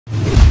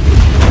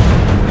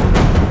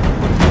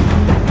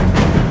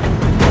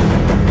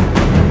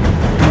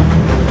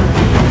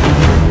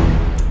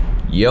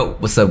Yo,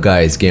 what's up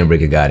guys,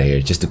 GameBreakerGod here,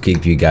 just to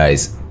keep you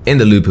guys in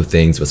the loop of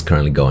things, what's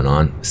currently going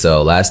on.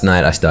 So last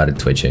night I started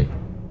twitching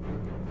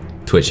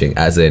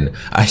as in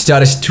I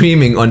started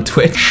streaming on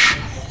Twitch.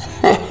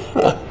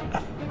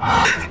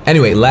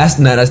 Anyway, last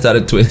night I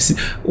started twitching.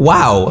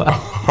 Wow,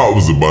 I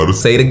was about to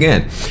say it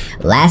again.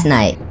 Last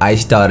night I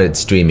started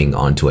streaming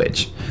on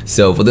Twitch.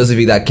 So for those of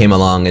you that came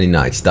along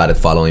and started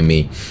following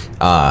me,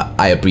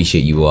 I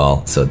appreciate you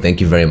all. So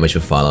thank you very much for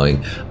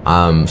following.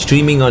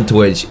 Streaming on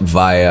Twitch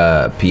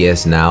via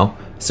PS Now.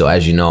 So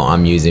as you know,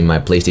 I'm using my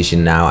PlayStation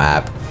Now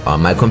app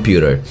on my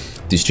computer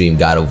to stream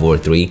God of War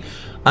 3.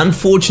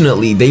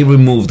 Unfortunately, they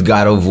removed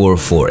God of War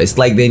 4. It's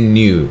like they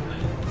knew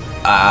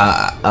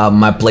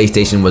my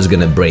PlayStation was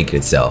gonna break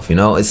itself. You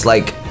know, it's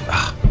like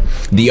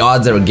the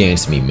odds are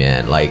against me,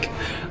 man. Like,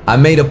 I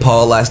made a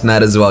poll last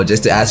night as well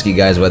just to ask you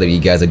guys whether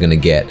you guys are gonna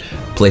get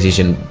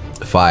PlayStation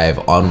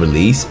 5 on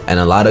release, and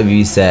a lot of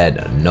you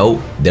said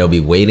no, they'll be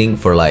waiting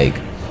for like,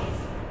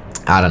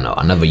 I don't know,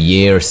 another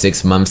year or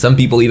 6 months. Some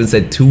people even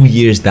said 2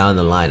 years down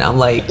the line. I'm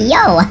like,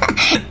 yo,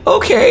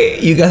 okay,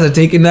 you guys are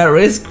taking that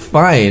risk,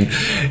 fine.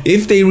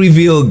 If they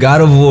reveal God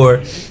of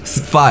War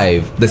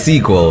 5, the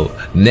sequel,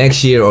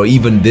 next year, or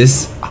even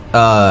this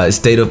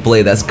state of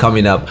play that's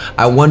coming up,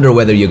 I wonder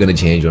whether you're gonna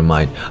change your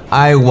mind.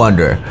 I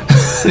wonder.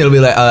 It'll be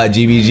like,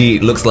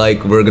 GBG, looks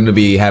like we're gonna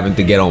be having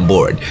to get on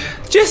board.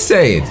 Just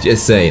saying,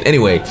 just saying.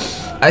 Anyway,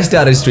 I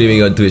started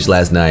streaming on Twitch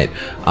last night.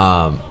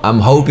 I'm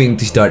hoping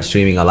to start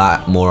streaming a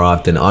lot more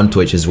often on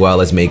Twitch, as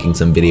well as making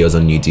some videos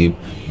on YouTube.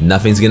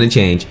 Nothing's gonna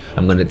change.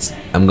 I'm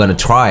gonna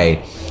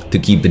try to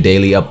keep the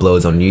daily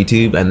uploads on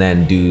YouTube and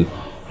then do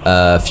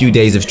a few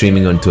days of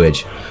streaming on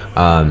Twitch.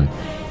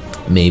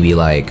 Maybe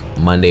like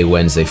Monday,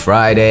 Wednesday,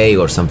 Friday,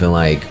 or something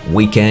like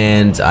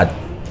weekends.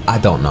 I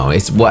don't know.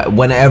 It's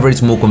whenever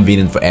it's more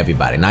convenient for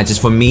everybody, not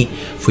just for me,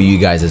 for you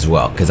guys as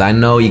well. Because I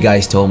know you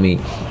guys told me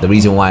the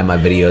reason why my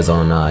videos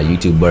on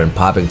YouTube weren't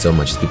popping so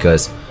much is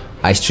because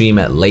I stream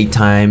at late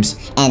times,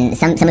 and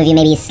some of you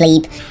maybe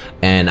sleep,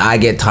 and I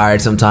get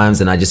tired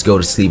sometimes and I just go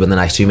to sleep, and then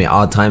I stream at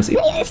odd times.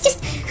 It's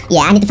just,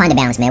 yeah, I need to find a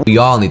balance, man. We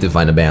all need to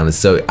find a balance.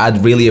 So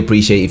I'd really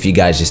appreciate if you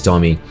guys just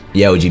told me,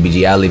 yo,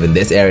 GBG, I live in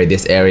this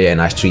area,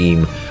 and I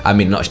stream,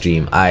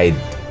 I'd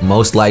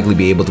most likely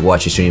be able to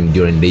watch a stream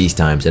during these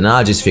times, and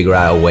I'll just figure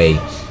out a way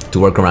to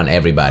work around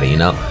everybody, you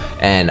know.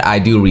 And I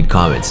do read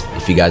comments.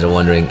 If you guys are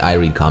wondering, I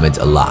read comments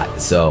a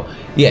lot. So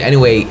yeah,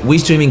 anyway, we're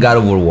streaming God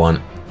of War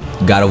 1,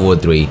 God of War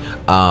 3.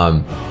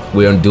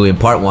 We're doing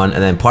part 1,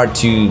 and then part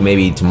 2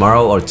 maybe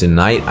tomorrow or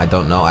tonight. I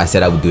don't know. I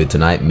said I would do it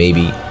tonight,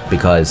 maybe,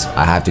 because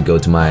I have to go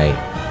to my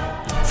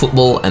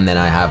football, and then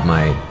I have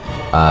my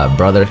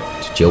brother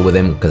to chill with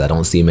him, because I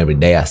don't see him every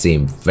day. I see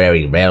him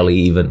very rarely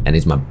even, and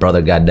he's my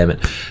brother,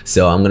 goddammit.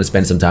 So I'm gonna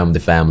spend some time with the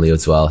family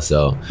as well.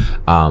 So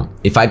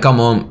if I come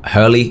home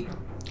early,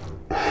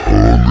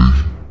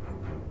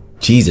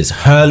 Jesus,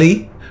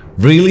 Hurley?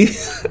 Really?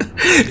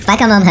 If I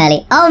come home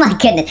early, oh my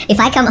goodness, if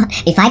I come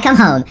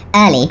home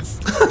early,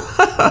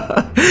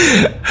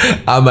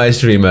 I might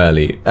stream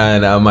early,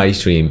 and I might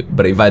stream,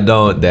 but if I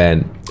don't,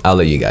 then I'll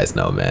let you guys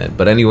know, man.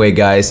 But anyway,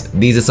 guys,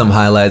 these are some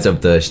highlights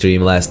of the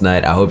stream last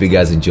night. I hope you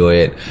guys enjoy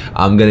it.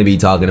 I'm gonna be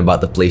talking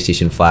about the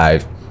PlayStation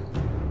 5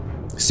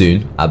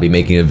 soon. I'll be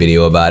making a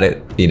video about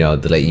it, you know,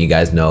 to let you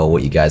guys know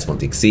what you guys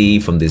want to see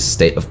from this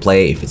state of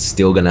play, if it's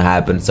still gonna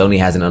happen. Sony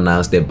hasn't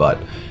announced it, but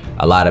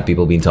a lot of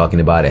people been talking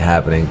about it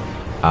happening.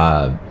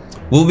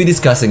 We'll be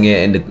discussing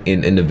it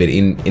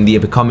in the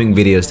upcoming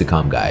videos to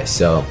come, guys.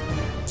 So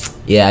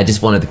yeah, I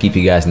just wanted to keep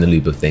you guys in the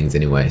loop of things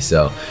anyway.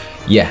 So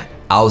yeah,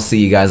 I'll see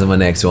you guys on my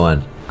next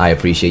one. I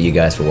appreciate you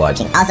guys for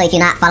watching. Also, if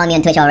you're not following me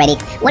on Twitch already,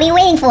 what are you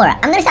waiting for?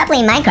 I'm gonna start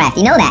playing Minecraft,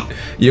 you know that.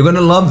 You're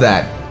gonna love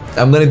that.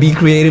 I'm gonna be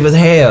creative as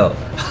hell.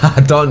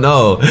 I don't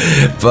know,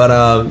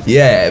 but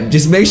yeah,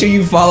 just make sure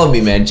you follow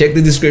me, man. Check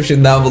the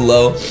description down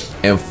below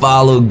and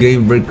follow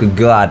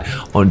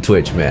GameBreakerGod on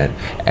Twitch, man,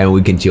 and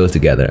we can chill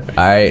together.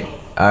 All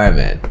right,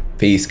 man.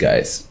 Peace,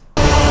 guys.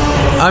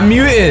 I'm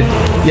muted.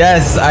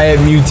 Yes, I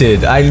am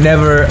muted. I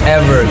never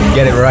ever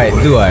get it right,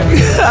 do I?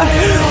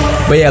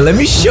 But yeah, let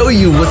me show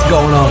you what's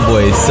going on,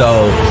 boys.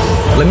 So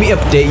let me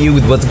update you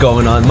with what's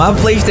going on. My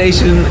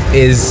PlayStation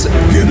is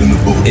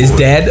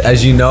dead,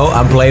 as you know.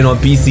 I'm playing on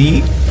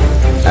PC.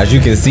 As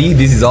you can see,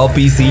 this is all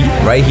PC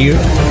right here.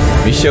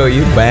 Let me show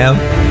you. Bam.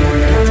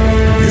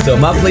 So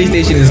my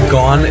PlayStation is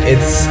gone.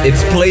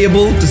 It's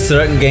playable to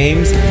certain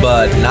games,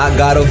 but not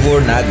God of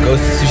War, not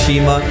Ghost of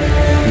Tsushima,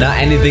 not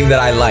anything that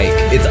I like.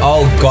 It's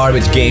all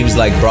garbage games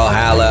like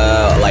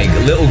Brawlhalla, like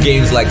little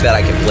games like that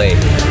I can play,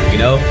 you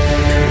know?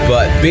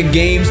 But big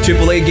games,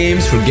 AAA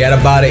games, forget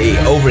about it. It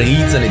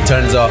overheats and it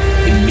turns off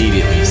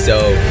immediately.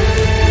 So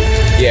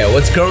yeah,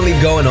 what's currently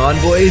going on,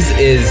 boys,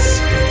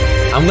 is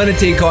I'm gonna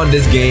take on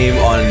this game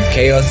on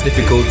Chaos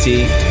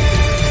difficulty,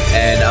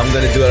 and I'm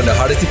gonna do it on the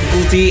hardest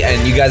difficulty,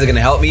 and you guys are gonna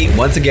help me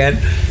once again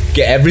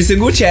get every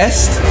single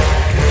chest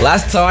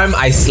Last time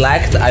I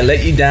slacked, I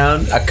let you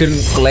down. I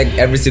couldn't collect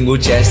every single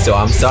chest, so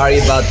I'm sorry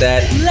about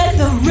that. Let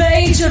the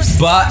rage of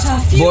but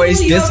boys,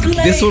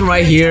 this one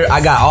right here,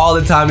 I got all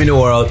the time in the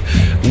world.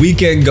 We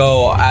can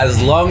go as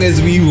long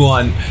as we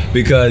want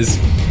because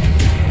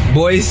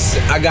boys,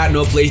 I got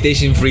no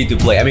PlayStation 3 to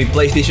play. I mean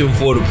PlayStation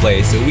 4 to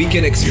play, so we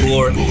can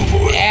explore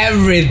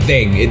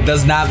everything. It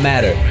does not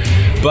matter.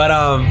 But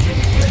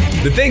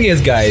the thing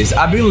is, guys,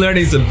 I've been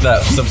learning some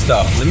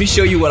stuff. Let me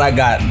show you what I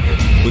got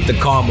with the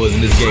combos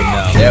in this game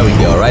now. There we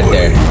go, right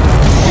there.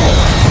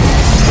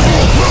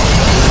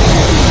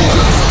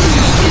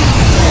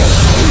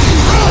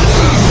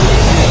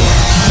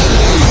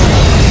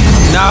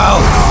 No!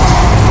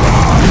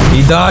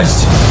 He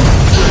dodged.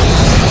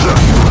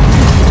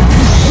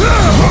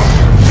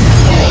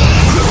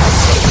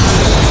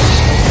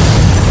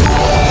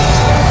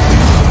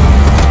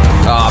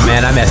 Oh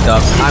man, I messed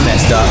up. I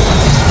messed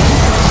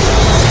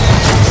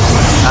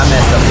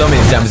up so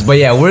many times. But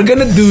yeah, we're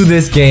gonna do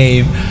this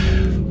game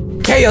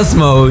Chaos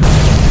mode.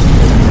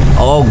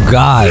 Oh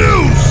god.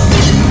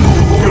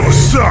 Your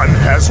son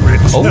has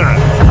returned.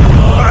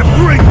 I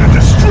bring the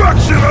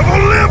destruction of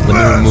Olympus. Let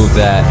me remove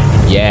that.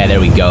 Yeah, there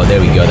we go. There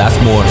we go. That's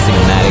more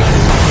cinematic.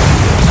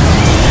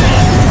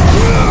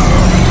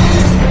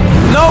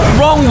 No,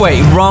 wrong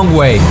way. Wrong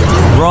way.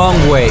 Wrong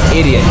way.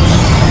 Idiot.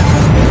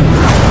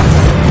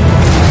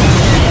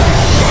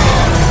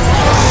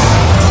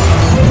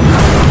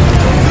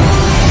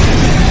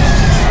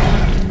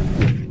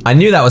 I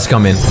knew that was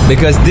coming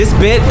because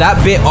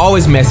that bit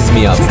always messes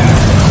me up.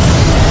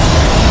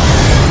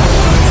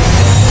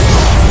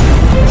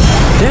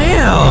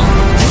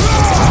 Damn.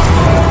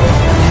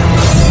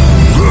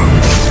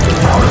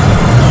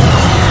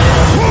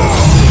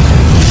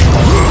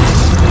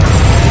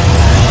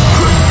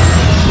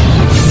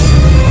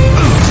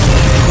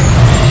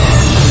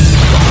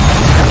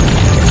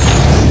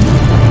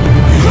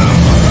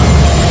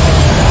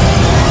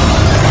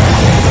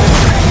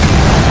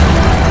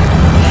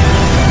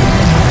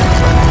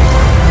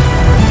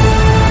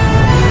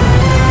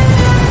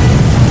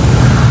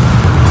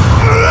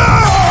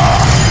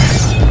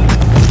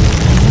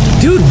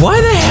 Why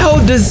the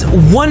hell does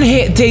one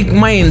hit take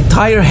my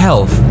entire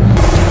health?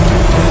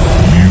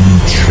 You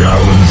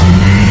challenge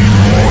me,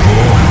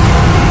 mortal?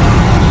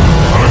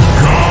 A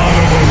god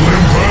of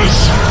Olympus?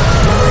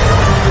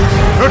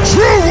 A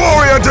true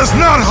warrior does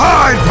not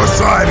hide,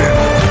 Poseidon!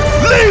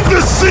 Leave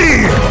the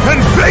sea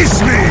and face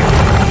me!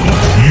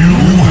 You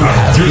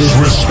have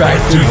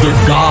disrespected the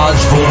gods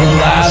for the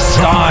last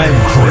time,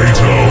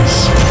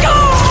 Kratos!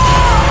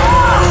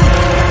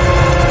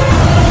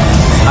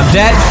 I'm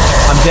dead.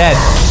 I'm dead.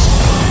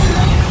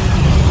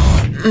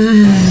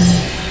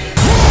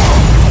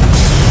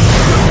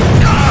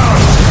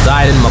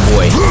 Poseidon, my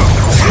boy.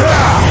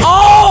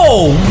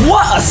 Oh,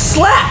 what a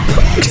slap!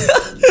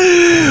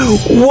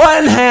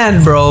 One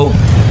hand, bro.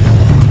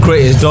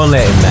 Kratos, don't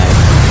let him, man.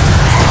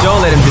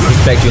 Don't let him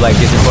disrespect you like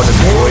this in front of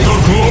me, boy. The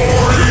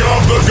glory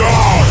of the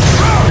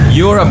gods!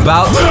 You're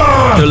about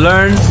to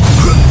learn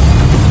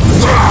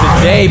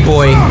today,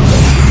 boy.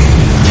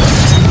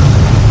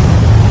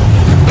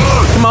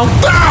 Come on.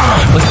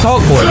 Let's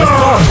talk, boy. Let's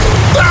talk.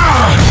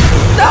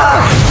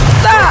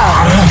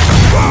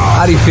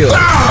 How do you feel?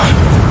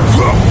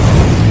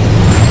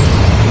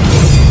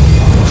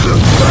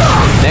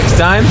 Next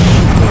time,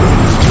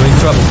 you're in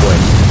trouble, boy.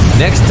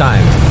 Next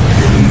time.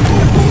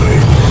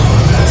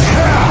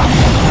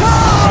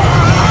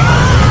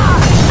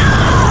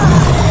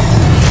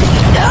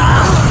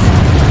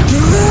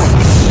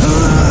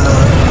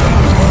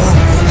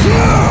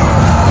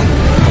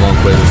 Come on,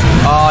 Kratos.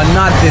 Oh,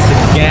 not this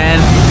again.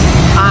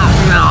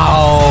 No.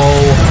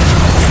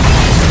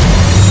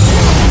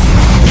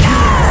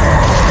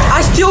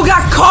 I still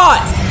got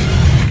caught.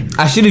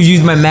 I should have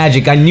used my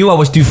magic. I knew I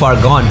was too far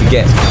gone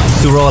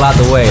to roll out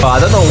the way. Oh, I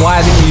don't know why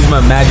I didn't use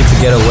my magic to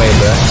get away,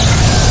 bro.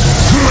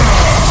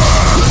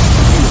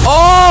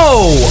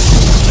 Oh!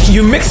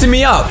 You're mixing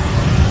me up.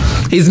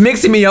 He's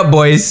mixing me up,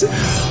 boys.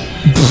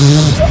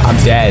 I'm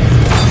dead.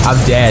 I'm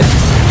dead.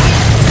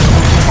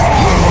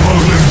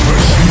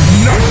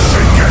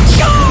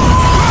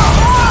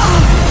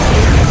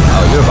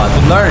 Oh, you're about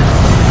to learn.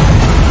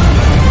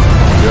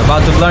 You're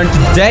about to learn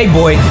today,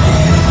 boy.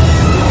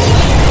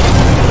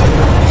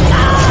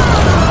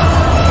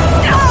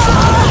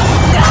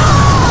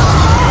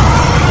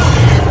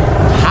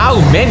 How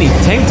many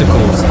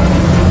tentacles?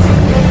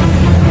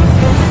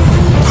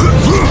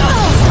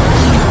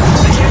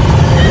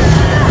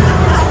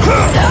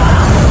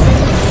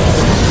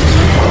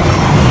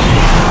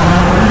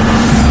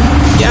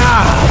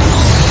 Yeah.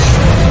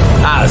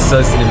 That was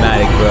so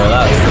cinematic, bro.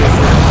 That was so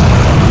cinematic.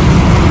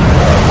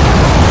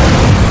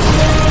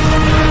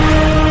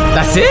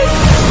 That's it?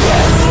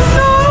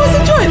 No, I was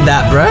enjoying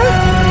that, bro.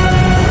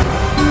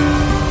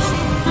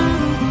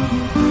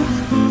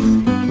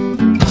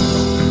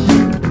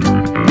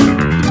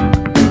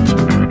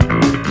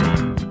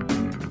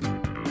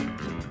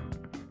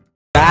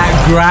 That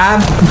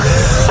grab?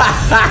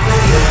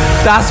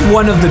 That's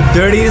one of the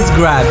dirtiest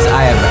grabs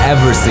I have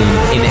ever seen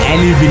in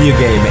any video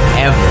game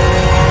ever.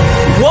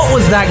 What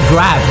was that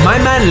grab? My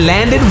man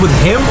landed with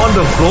him on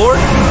the floor,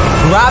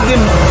 grabbed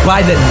him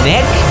by the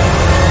neck,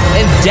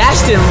 and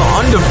dashed him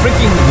on the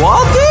freaking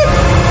wall, dude?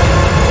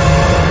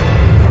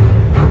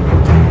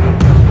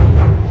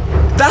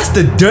 That's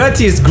the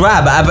dirtiest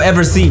grab I've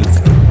ever seen.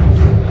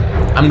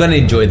 I'm gonna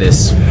enjoy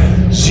this.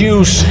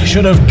 Zeus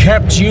should have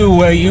kept you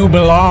where you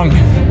belong.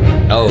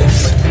 Oh,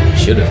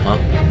 should've, huh?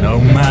 No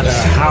matter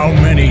how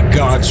many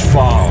gods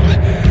fall,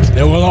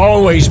 there will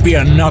always be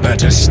another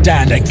to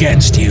stand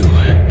against you.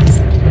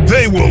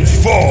 They will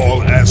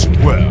fall as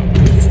well.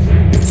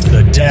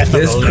 The death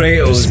This of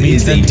Kratos Olympus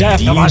means is the a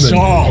death of us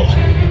demon. all.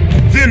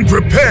 Then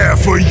prepare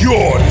for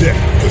your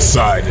death,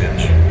 Poseidon.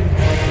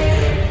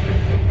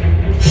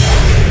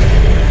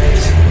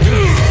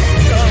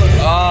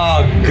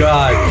 Oh,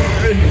 God.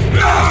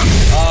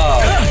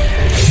 Oh.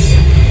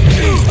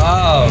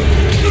 Oh.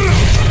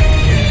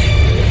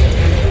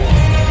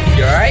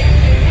 You alright?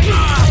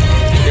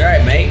 You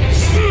alright, mate?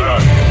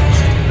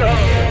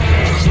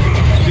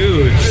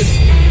 Dude.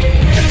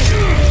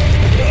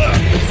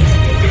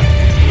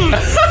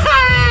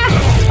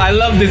 I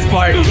love this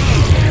part.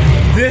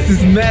 This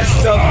is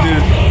messed up,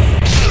 dude.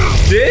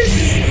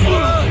 This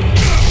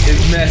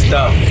is messed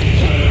up.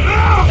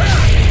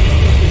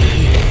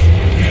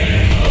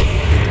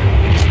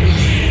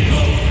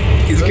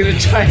 He's gonna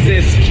try to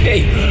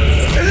escape.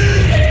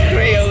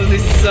 Kratos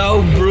is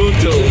so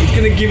brutal. He's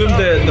gonna give him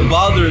the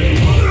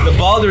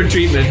Baldur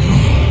treatment.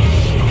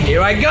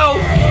 Here I go.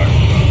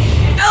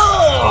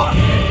 Oh!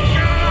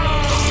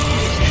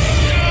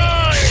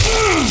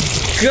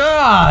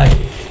 God.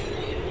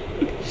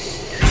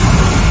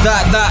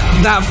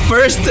 That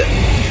first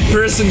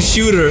person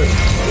shooter,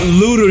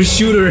 looter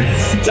shooter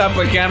type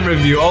of camera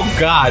view. Oh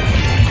God.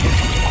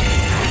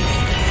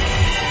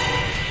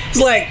 It's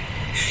like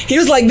he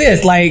was like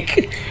this, like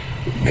in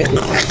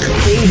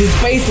his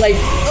face, like,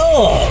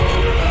 oh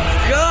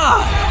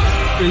God.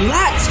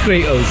 Relax,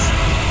 Kratos.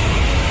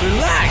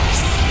 Relax.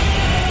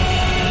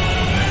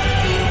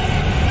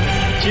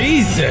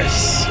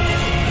 Jesus.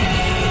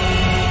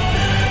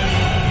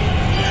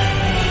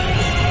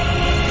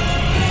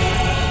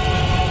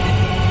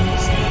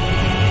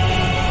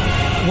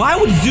 Why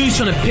would Zeus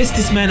trying to piss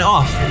this man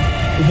off?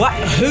 What?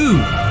 Who?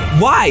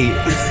 Why?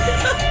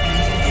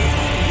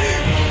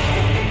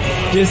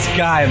 This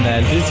guy,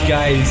 man. This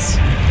guy's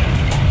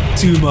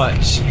too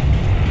much.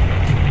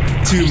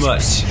 Too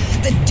much.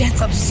 The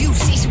death of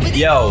Zeus is within.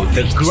 Yo,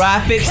 the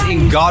graphics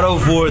in God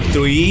of War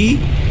 3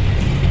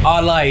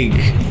 are like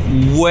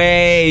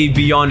way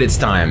beyond its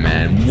time,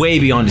 man. Way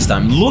beyond its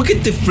time. Look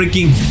at the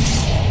freaking...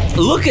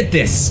 Look at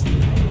this.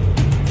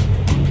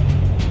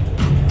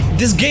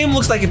 This game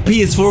looks like a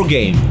PS4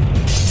 game.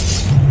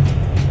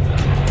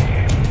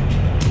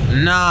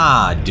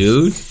 Nah,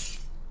 dude.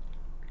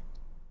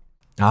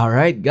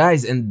 Alright,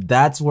 guys, and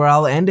that's where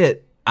I'll end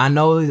it. I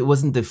know it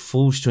wasn't the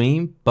full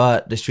stream,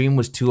 but the stream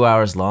was 2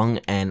 hours long,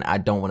 and I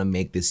don't want to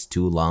make this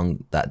too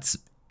long.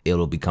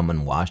 It'll become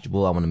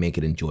unwatchable. I want to make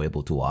it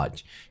enjoyable to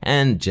watch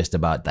and just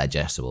about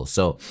digestible.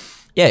 So,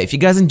 yeah, if you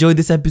guys enjoyed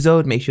this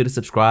episode, make sure to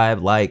subscribe,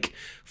 like,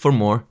 for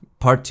more.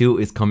 Part 2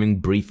 is coming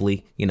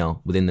briefly, you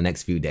know, within the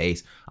next few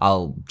days.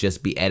 I'll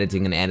just be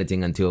editing and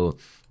editing until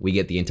we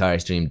get the entire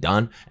stream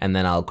done, and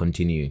then I'll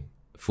continue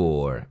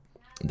for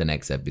the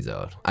next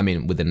episode. I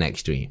mean, with the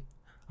next stream.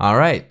 All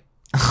right.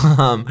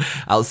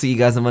 I'll see you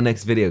guys in my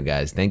next video,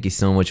 guys. Thank you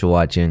so much for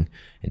watching,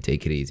 and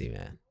take it easy,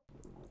 man.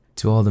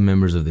 To all the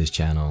members of this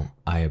channel,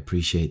 I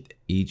appreciate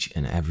each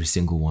and every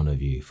single one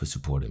of you for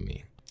supporting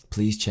me.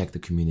 Please check the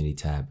community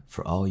tab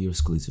for all your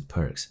exclusive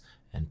perks,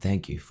 and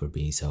thank you for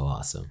being so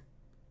awesome.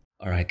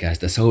 Alright guys,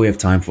 that's all we have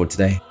time for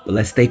today, but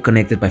let's stay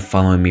connected by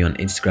following me on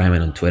Instagram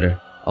and on Twitter.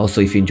 Also,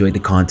 if you enjoyed the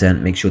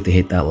content, make sure to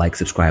hit that like,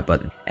 subscribe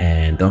button,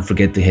 and don't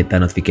forget to hit that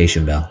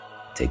notification bell.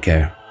 Take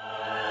care.